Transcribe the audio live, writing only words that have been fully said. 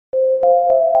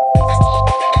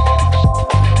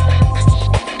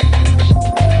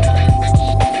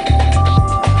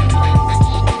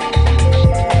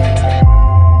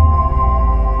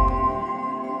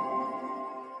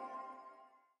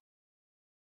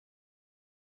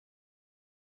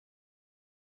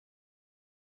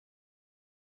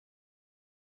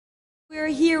We're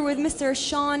here with Mr.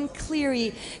 Sean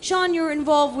Cleary. Sean, you're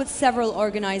involved with several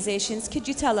organizations. Could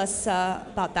you tell us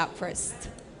about that first?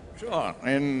 Sure.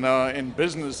 In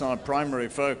business, our primary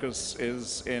focus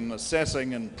is in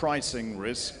assessing and pricing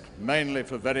risk, mainly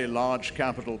for very large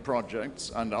capital projects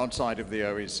and outside of the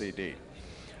OECD.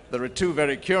 There are two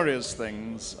very curious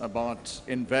things about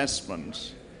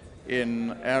investment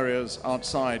in areas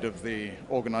outside of the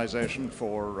Organization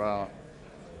for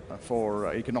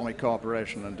Economic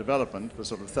Cooperation and Development, the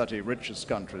sort of 30 richest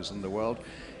countries in the world.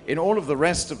 In all of the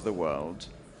rest of the world,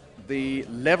 the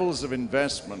levels of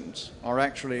investment are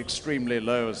actually extremely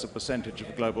low as a percentage of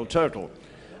the global total,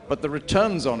 but the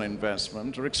returns on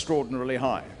investment are extraordinarily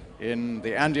high. In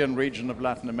the Andean region of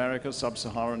Latin America,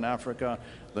 Sub-Saharan Africa,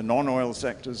 the non-oil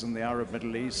sectors in the Arab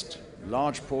Middle East,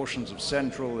 large portions of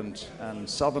Central and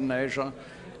Southern Asia,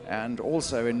 and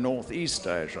also in Northeast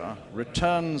Asia,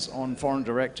 returns on foreign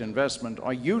direct investment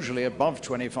are usually above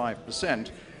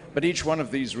 25%, but each one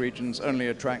of these regions only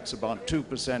attracts about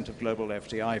 2% of global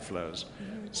FDI flows.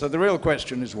 So the real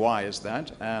question is, why is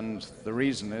that? And the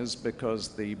reason is because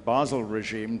the Basel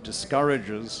regime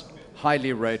discourages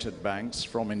highly rated banks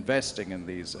from investing in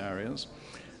these areas.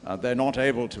 They're not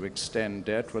able to extend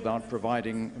debt without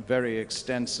providing very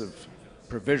extensive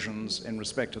provisions in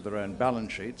respect to their own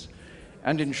balance sheets.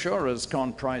 And insurers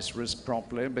can't price risk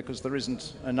properly because there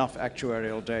isn't enough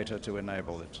actuarial data to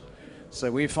enable it.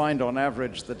 So we find on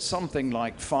average that something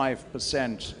like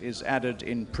 5% is added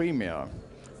in premium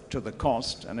to the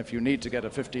cost, and if you need to get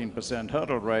a 15%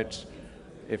 hurdle rate,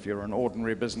 if you're an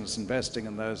ordinary business investing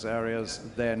in those areas,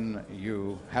 then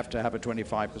you have to have a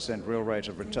 25% real rate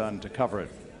of return to cover it.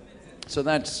 So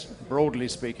that's, broadly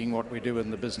speaking, what we do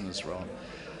in the business realm.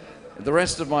 The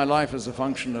rest of my life is a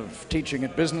function of teaching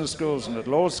at business schools and at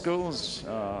law schools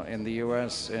in the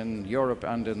US, in Europe,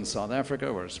 and in South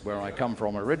Africa, where I come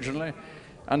from originally,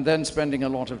 and then spending a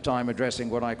lot of time addressing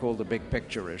what I call the big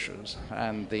picture issues.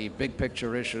 And the big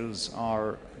picture issues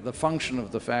are the function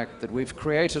of the fact that we've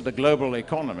created a global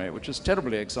economy, which is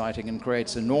terribly exciting and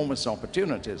creates enormous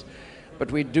opportunities,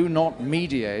 but we do not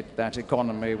mediate that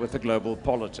economy with a global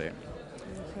polity.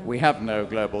 We have no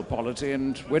global polity,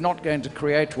 and we're not going to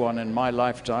create one in my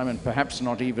lifetime, and perhaps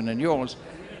not even in yours,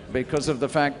 because of the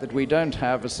fact that we don't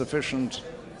have a sufficient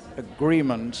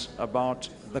agreement about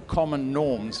the common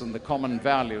norms and the common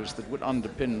values that would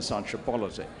underpin such a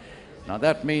polity. Now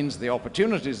that means the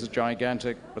opportunities are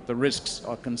gigantic, but the risks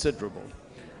are considerable.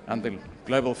 And the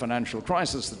global financial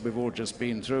crisis that we've all just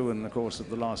been through in the course of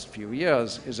the last few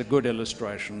years is a good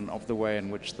illustration of the way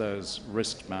in which those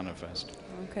risks manifest.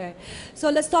 Okay, so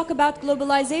let's talk about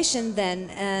globalization then,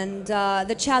 and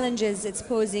the challenges it's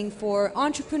posing for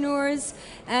entrepreneurs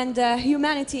and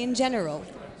humanity in general.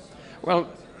 Well,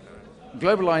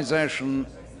 globalization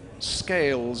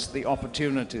scales the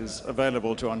opportunities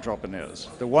available to entrepreneurs.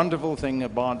 The wonderful thing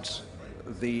about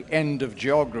the end of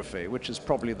geography, which is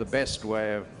probably the best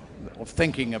way of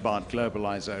thinking about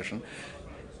globalization,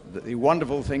 the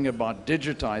wonderful thing about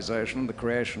digitization, the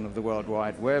creation of the World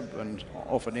Wide Web and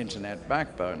of an internet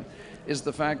backbone, is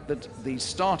the fact that the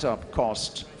startup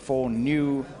cost for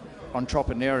new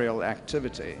entrepreneurial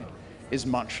activity is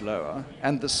much lower,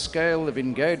 and the scale of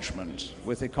engagement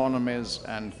with economies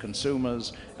and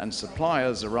consumers and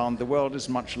suppliers around the world is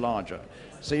much larger.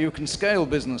 So you can scale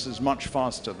businesses much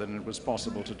faster than it was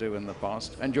possible to do in the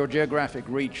past, and your geographic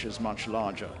reach is much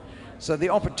larger. So the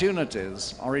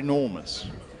opportunities are enormous.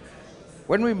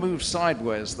 When we move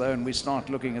sideways, though, and we start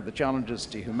looking at the challenges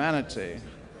to humanity,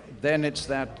 then it's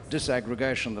that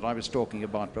disaggregation that I was talking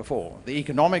about before. The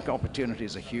economic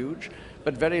opportunities are huge,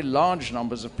 but very large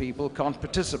numbers of people can't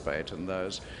participate in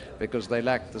those because they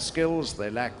lack the skills, they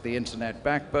lack the internet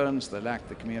backbones, they lack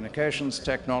the communications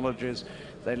technologies,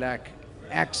 they lack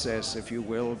access, if you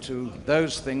will, to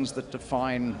those things that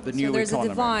define the new economy. So there's a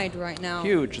divide right now.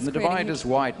 Huge, and the divide is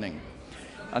widening.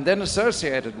 And then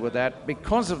associated with that,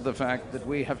 because of the fact that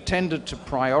we have tended to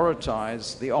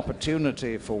prioritize the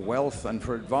opportunity for wealth and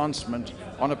for advancement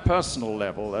on a personal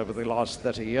level over the last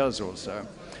 30 years or so,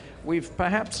 we've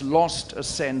perhaps lost a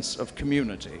sense of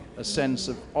community, a sense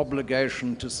of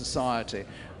obligation to society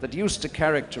that used to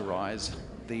characterize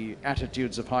the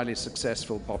attitudes of highly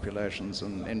successful populations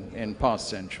in past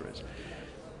centuries.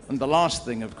 And the last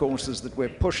thing, of course, is that we're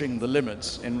pushing the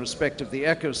limits in respect of the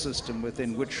ecosystem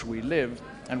within which we live,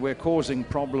 and we're causing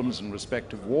problems in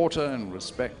respect of water, in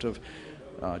respect of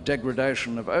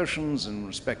degradation of oceans, in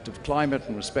respect of climate,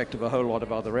 in respect of a whole lot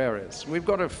of other areas. We've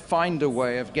got to find a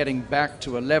way of getting back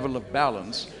to a level of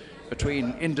balance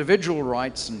between individual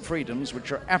rights and freedoms,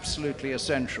 which are absolutely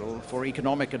essential for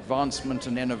economic advancement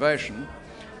and innovation,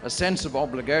 a sense of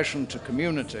obligation to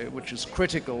community, which is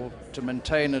critical to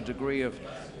maintain a degree of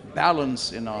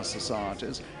balance in our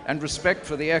societies, and respect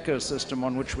for the ecosystem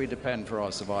on which we depend for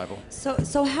our survival.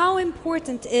 So how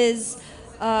important is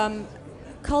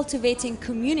cultivating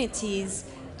communities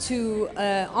to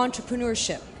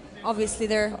entrepreneurship? Obviously,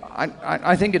 they're...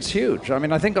 I think it's huge. I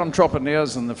mean, I think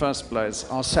entrepreneurs in the first place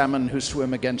are salmon who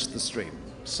swim against the stream.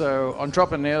 So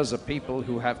entrepreneurs are people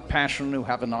who have passion, who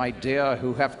have an idea,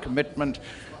 who have commitment,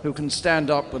 who can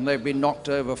stand up when they've been knocked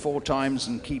over 4 times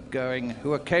and keep going,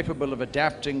 who are capable of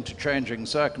adapting to changing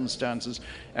circumstances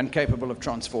and capable of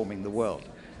transforming the world.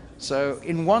 So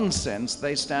in one sense,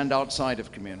 they stand outside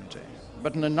of community.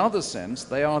 But in another sense,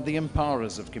 they are the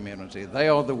empowerers of community. They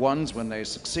are the ones, when they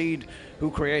succeed,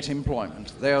 who create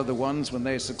employment. They are the ones, when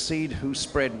they succeed, who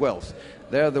spread wealth.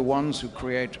 They are the ones who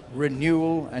create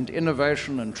renewal and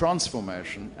innovation and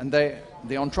transformation. And the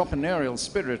entrepreneurial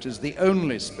spirit is the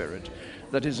only spirit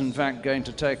that is in fact going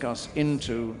to take us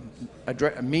into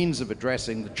a means of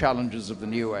addressing the challenges of the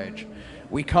new age.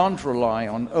 We can't rely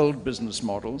on old business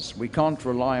models. We can't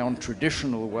rely on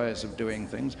traditional ways of doing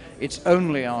things. It's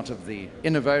only out of the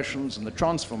innovations and the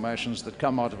transformations that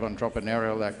come out of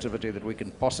entrepreneurial activity that we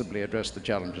can possibly address the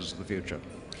challenges of the future.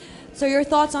 So your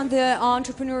thoughts on the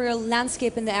entrepreneurial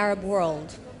landscape in the Arab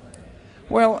world?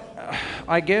 Well,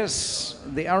 I guess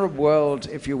the Arab world,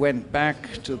 if you went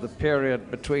back to the period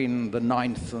between the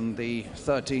 9th and the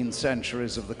 13th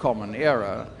centuries of the Common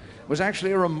Era, was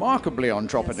actually a remarkably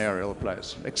entrepreneurial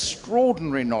place.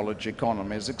 Extraordinary knowledge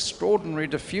economies, extraordinary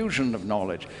diffusion of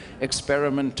knowledge,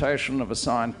 experimentation of a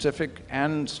scientific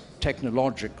and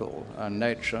technological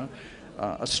nature,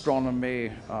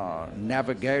 astronomy,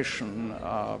 navigation,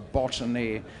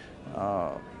 botany,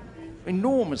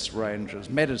 enormous ranges,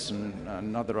 medicine,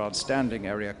 another outstanding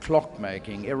area,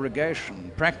 clockmaking, irrigation,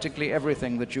 practically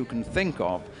everything that you can think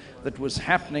of that was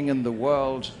happening in the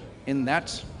world in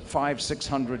that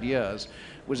 500-600 years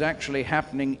was actually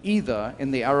happening either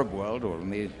in the Arab world or in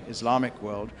the Islamic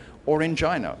world or in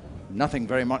China. Nothing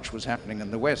very much was happening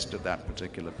in the West at that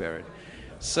particular period.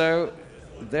 So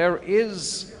there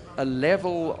is a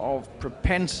level of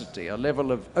propensity, a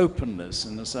level of openness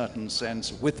in a certain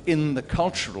sense within the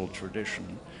cultural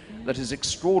tradition that is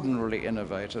extraordinarily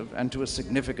innovative and to a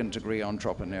significant degree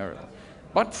entrepreneurial.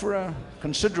 But for a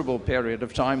considerable period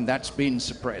of time, that's been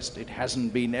suppressed. It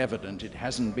hasn't been evident. It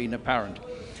hasn't been apparent.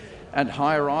 And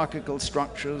hierarchical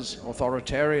structures,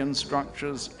 authoritarian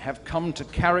structures, have come to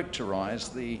characterize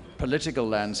the political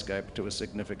landscape to a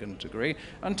significant degree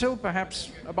until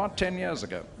perhaps about 10 years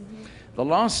ago. The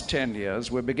last 10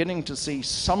 years, we're beginning to see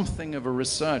something of a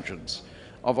resurgence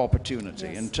of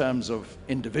opportunity in terms of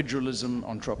individualism,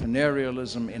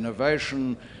 entrepreneurialism,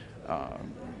 innovation,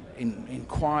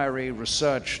 inquiry,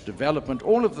 research, development,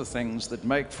 all of the things that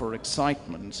make for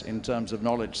excitement in terms of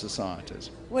knowledge societies.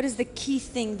 What is the key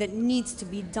thing that needs to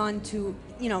be done to,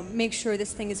 make sure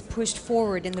this thing is pushed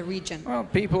forward in the region? Well,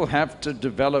 people have to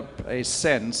develop a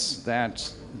sense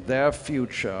that their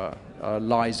future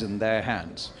lies in their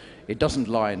hands. It doesn't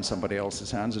lie in somebody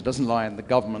else's hands. It doesn't lie in the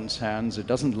government's hands. It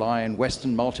doesn't lie in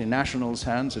Western multinationals'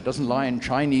 hands. It doesn't lie in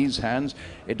Chinese hands.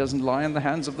 It doesn't lie in the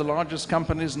hands of the largest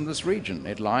companies in this region.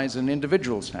 It lies in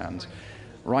individuals' hands.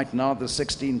 Right now, there's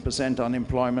 16%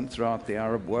 unemployment throughout the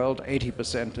Arab world.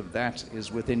 80% of that is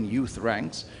within youth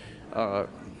ranks.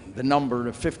 The number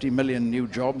of 50 million new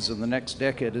jobs in the next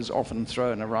decade is often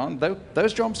thrown around.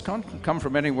 Those jobs can't come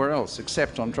from anywhere else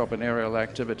except entrepreneurial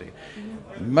activity.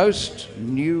 Most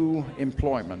new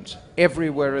employment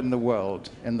everywhere in the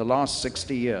world in the last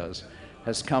 60 years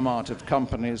has come out of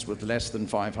companies with less than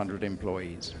 500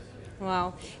 employees.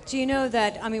 Wow. Do you know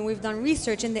that, we've done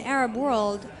research in the Arab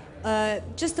world,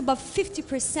 just above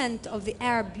 50% of the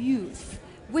Arab youth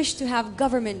wish to have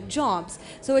government jobs.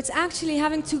 So it's actually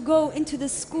having to go into the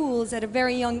schools at a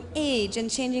very young age and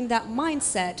changing that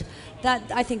mindset. That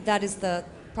I think that is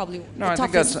probably the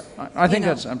toughest. I think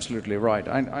that's absolutely right.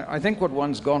 I think what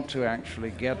one's got to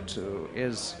actually get to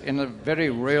is, in a very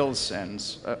real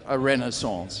sense, a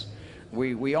renaissance.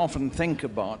 We often think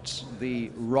about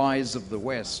the rise of the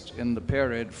West in the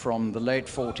period from the late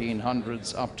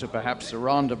 1400s up to perhaps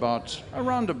around about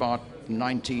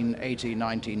 1980,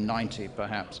 1990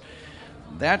 perhaps.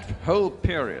 That whole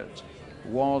period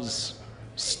was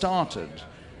started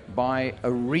by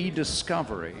a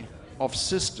rediscovery of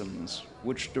systems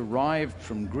which derived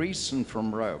from Greece and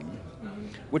from Rome,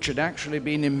 which had actually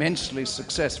been immensely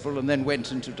successful and then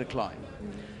went into decline.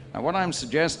 Now, what I'm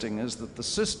suggesting is that the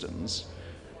systems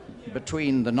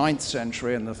between the 9th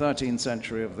century and the 13th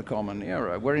century of the Common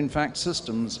Era were in fact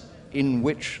systems in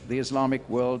which the Islamic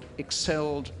world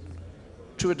excelled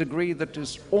to a degree that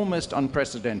is almost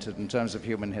unprecedented in terms of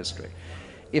human history.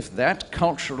 If that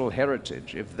cultural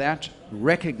heritage, if that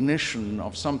recognition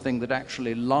of something that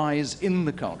actually lies in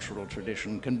the cultural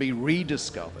tradition can be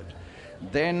rediscovered,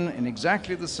 then in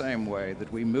exactly the same way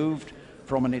that we moved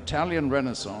from an Italian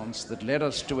Renaissance that led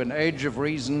us to an age of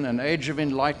reason, an age of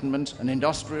enlightenment, an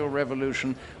industrial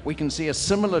revolution, we can see a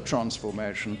similar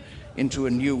transformation into a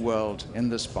new world in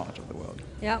this part of the world.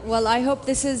 Yeah, well, I hope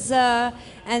this is,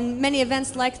 and many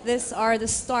events like this are the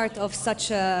start of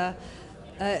such a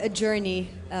journey.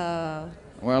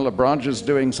 Well, Abradj is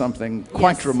doing something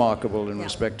quite Yes. remarkable in Yeah.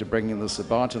 respect to bringing this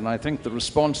about, and I think the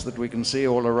response that we can see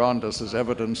all around us is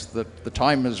evidence that the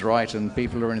time is right and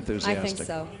people are I enthusiastic. think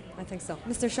so. I think so.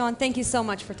 Mr. Sean, thank you so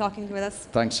much for talking with us.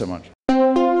 Thanks so much.